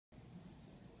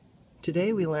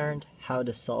Today we learned how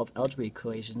to solve algebra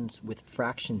equations with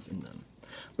fractions in them.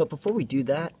 But before we do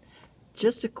that,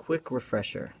 just a quick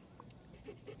refresher.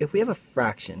 If we have a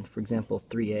fraction, for example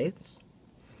 3/8,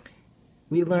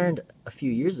 we learned a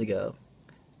few years ago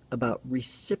about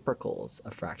reciprocals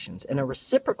of fractions. And a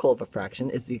reciprocal of a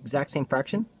fraction is the exact same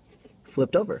fraction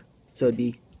flipped over. So it'd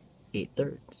be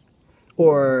 8/3.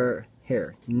 Or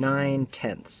here,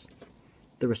 9/10.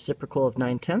 The reciprocal of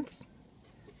 9/10,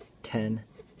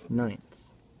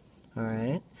 10/9.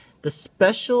 Alright? The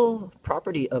special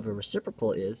property of a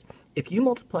reciprocal is if you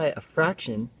multiply a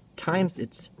fraction times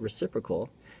its reciprocal,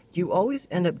 you always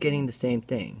end up getting the same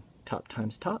thing. Top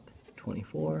times top,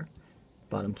 24.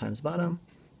 Bottom times bottom,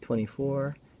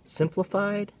 24.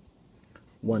 Simplified,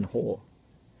 1 whole.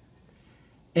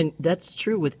 And that's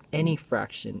true with any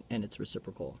fraction and its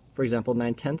reciprocal. For example,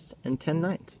 9/10 and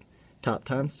 10/9. Top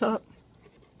times top,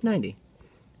 90.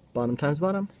 Bottom times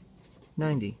bottom,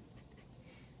 90.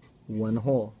 1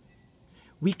 whole.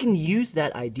 We can use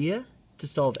that idea to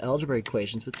solve algebra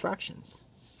equations with fractions.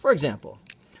 For example,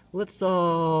 let's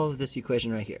solve this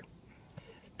equation right here.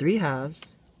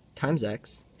 3/2 times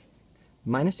x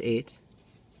minus 8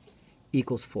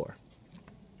 equals 4.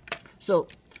 So,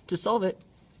 to solve it,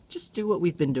 just do what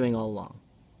we've been doing all along.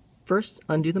 First,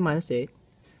 undo the minus 8,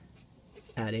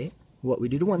 add 8. What we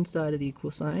do to one side of the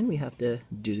equal sign, we have to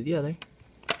do to the other.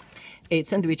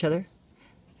 8's into each other.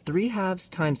 3/2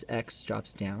 times x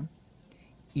drops down,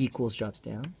 equals drops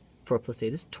down. 4 plus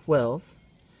 8 is 12.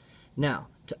 Now,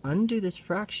 to undo this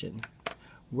fraction,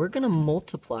 we're going to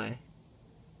multiply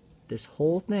this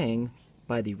whole thing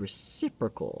by the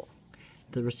reciprocal.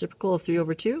 The reciprocal of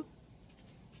 3/2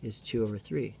 is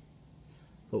 2/3.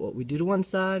 But what we do to one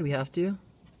side, we have to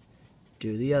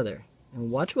do the other.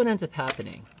 And watch what ends up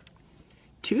happening.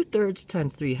 2/3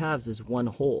 times 3/2 is 1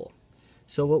 whole.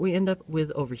 So what we end up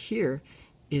with over here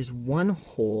is 1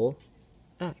 whole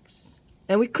x.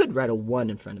 And we could write a 1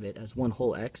 in front of it as 1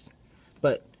 whole x,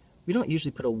 but we don't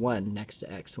usually put a 1 next to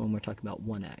x when we're talking about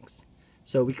 1x.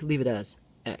 So we could leave it as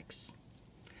x.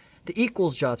 The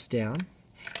equals drops down,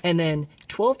 and then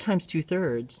 12 times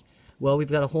 2/3, well,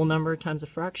 we've got a whole number times a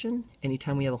fraction.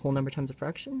 Anytime we have a whole number times a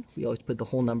fraction, we always put the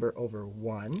whole number over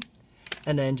 1,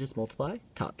 and then just multiply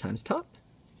top times top,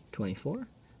 24,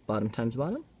 bottom times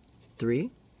bottom,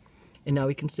 3, and now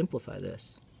we can simplify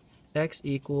this. X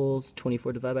equals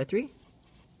 24 divided by 3,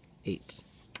 8.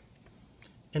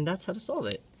 And that's how to solve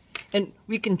it. And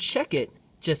we can check it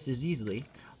just as easily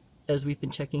as we've been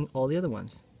checking all the other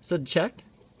ones. So to check,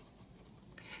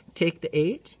 take the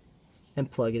 8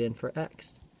 and plug it in for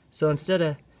x. So instead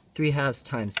of 3/2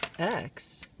 times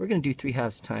x, we're going to do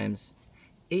 3/2 times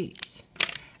 8.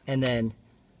 And then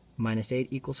minus 8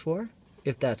 equals 4.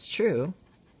 If that's true,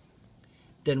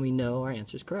 then we know our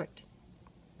answer is correct.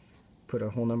 Put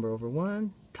our whole number over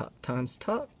 1, top times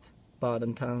top,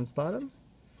 bottom times bottom.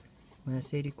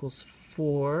 Minus 8 equals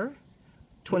 4.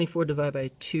 24 divided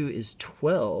by 2 is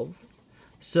 12.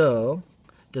 So,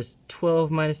 does 12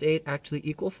 minus 8 actually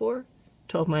equal 4?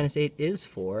 12 minus 8 is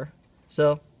 4.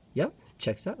 So, yep,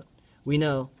 checks out. We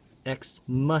know x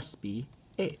must be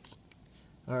 8.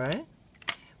 Alright?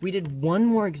 We did one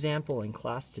more example in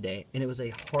class today, and it was a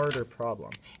harder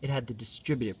problem. It had the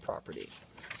distributive property.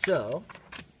 So,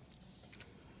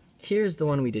 here's the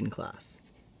one we did in class.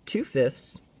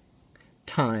 2/5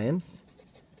 times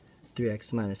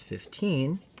 3x minus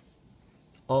 15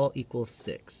 all equals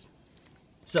 6.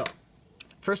 So,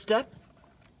 first step,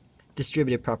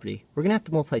 distributive property. We're going to have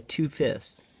to multiply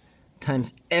 2/5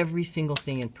 times every single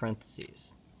thing in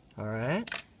parentheses.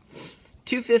 Alright?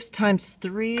 2/5 times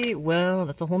 3, well,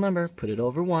 that's a whole number. Put it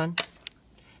over 1.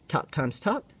 Top times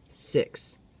top,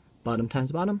 6. Bottom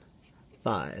times bottom,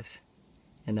 5.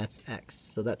 And that's x.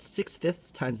 So that's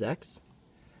 6/5 times x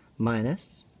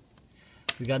minus,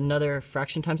 we got another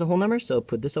fraction times a whole number, so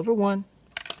put this over 1.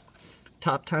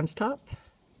 Top times top,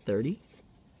 30.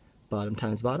 Bottom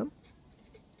times bottom,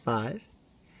 5.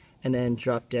 And then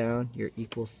drop down your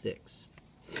equals 6.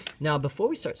 Now, before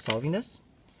we start solving this,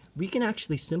 we can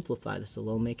actually simplify this a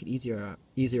little, make it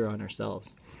easier on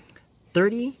ourselves.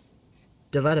 30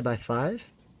 divided by 5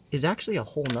 is actually a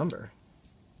whole number.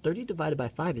 30 divided by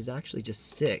 5 is actually just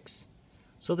 6.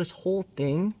 So this whole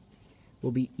thing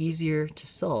will be easier to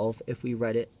solve if we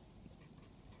write it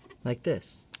like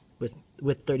this, with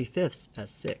 3/5 as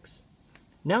 6.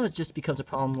 Now it just becomes a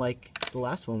problem like the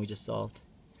last one we just solved.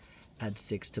 Add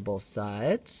 6 to both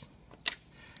sides.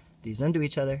 These undo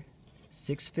each other.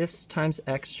 6/5 times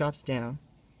x drops down,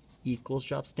 equals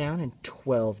drops down, and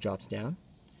 12 drops down.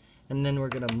 And then we're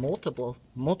going to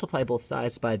multiply both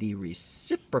sides by the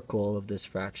reciprocal of this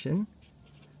fraction.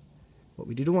 What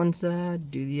we do to one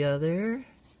side, do the other.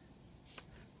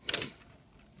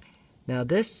 Now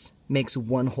this makes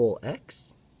 1 whole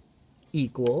x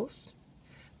equals,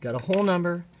 got a whole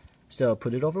number, so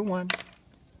put it over 1.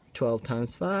 12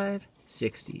 times 5,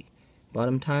 60.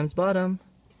 Bottom times bottom,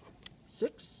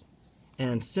 6.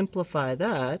 And simplify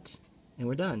that, and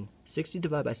we're done. 60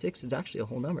 divided by 6 is actually a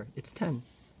whole number. It's 10.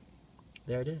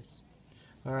 There it is.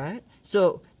 All right?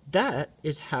 So that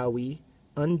is how we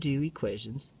undo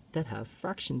equations that have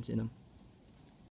fractions in them.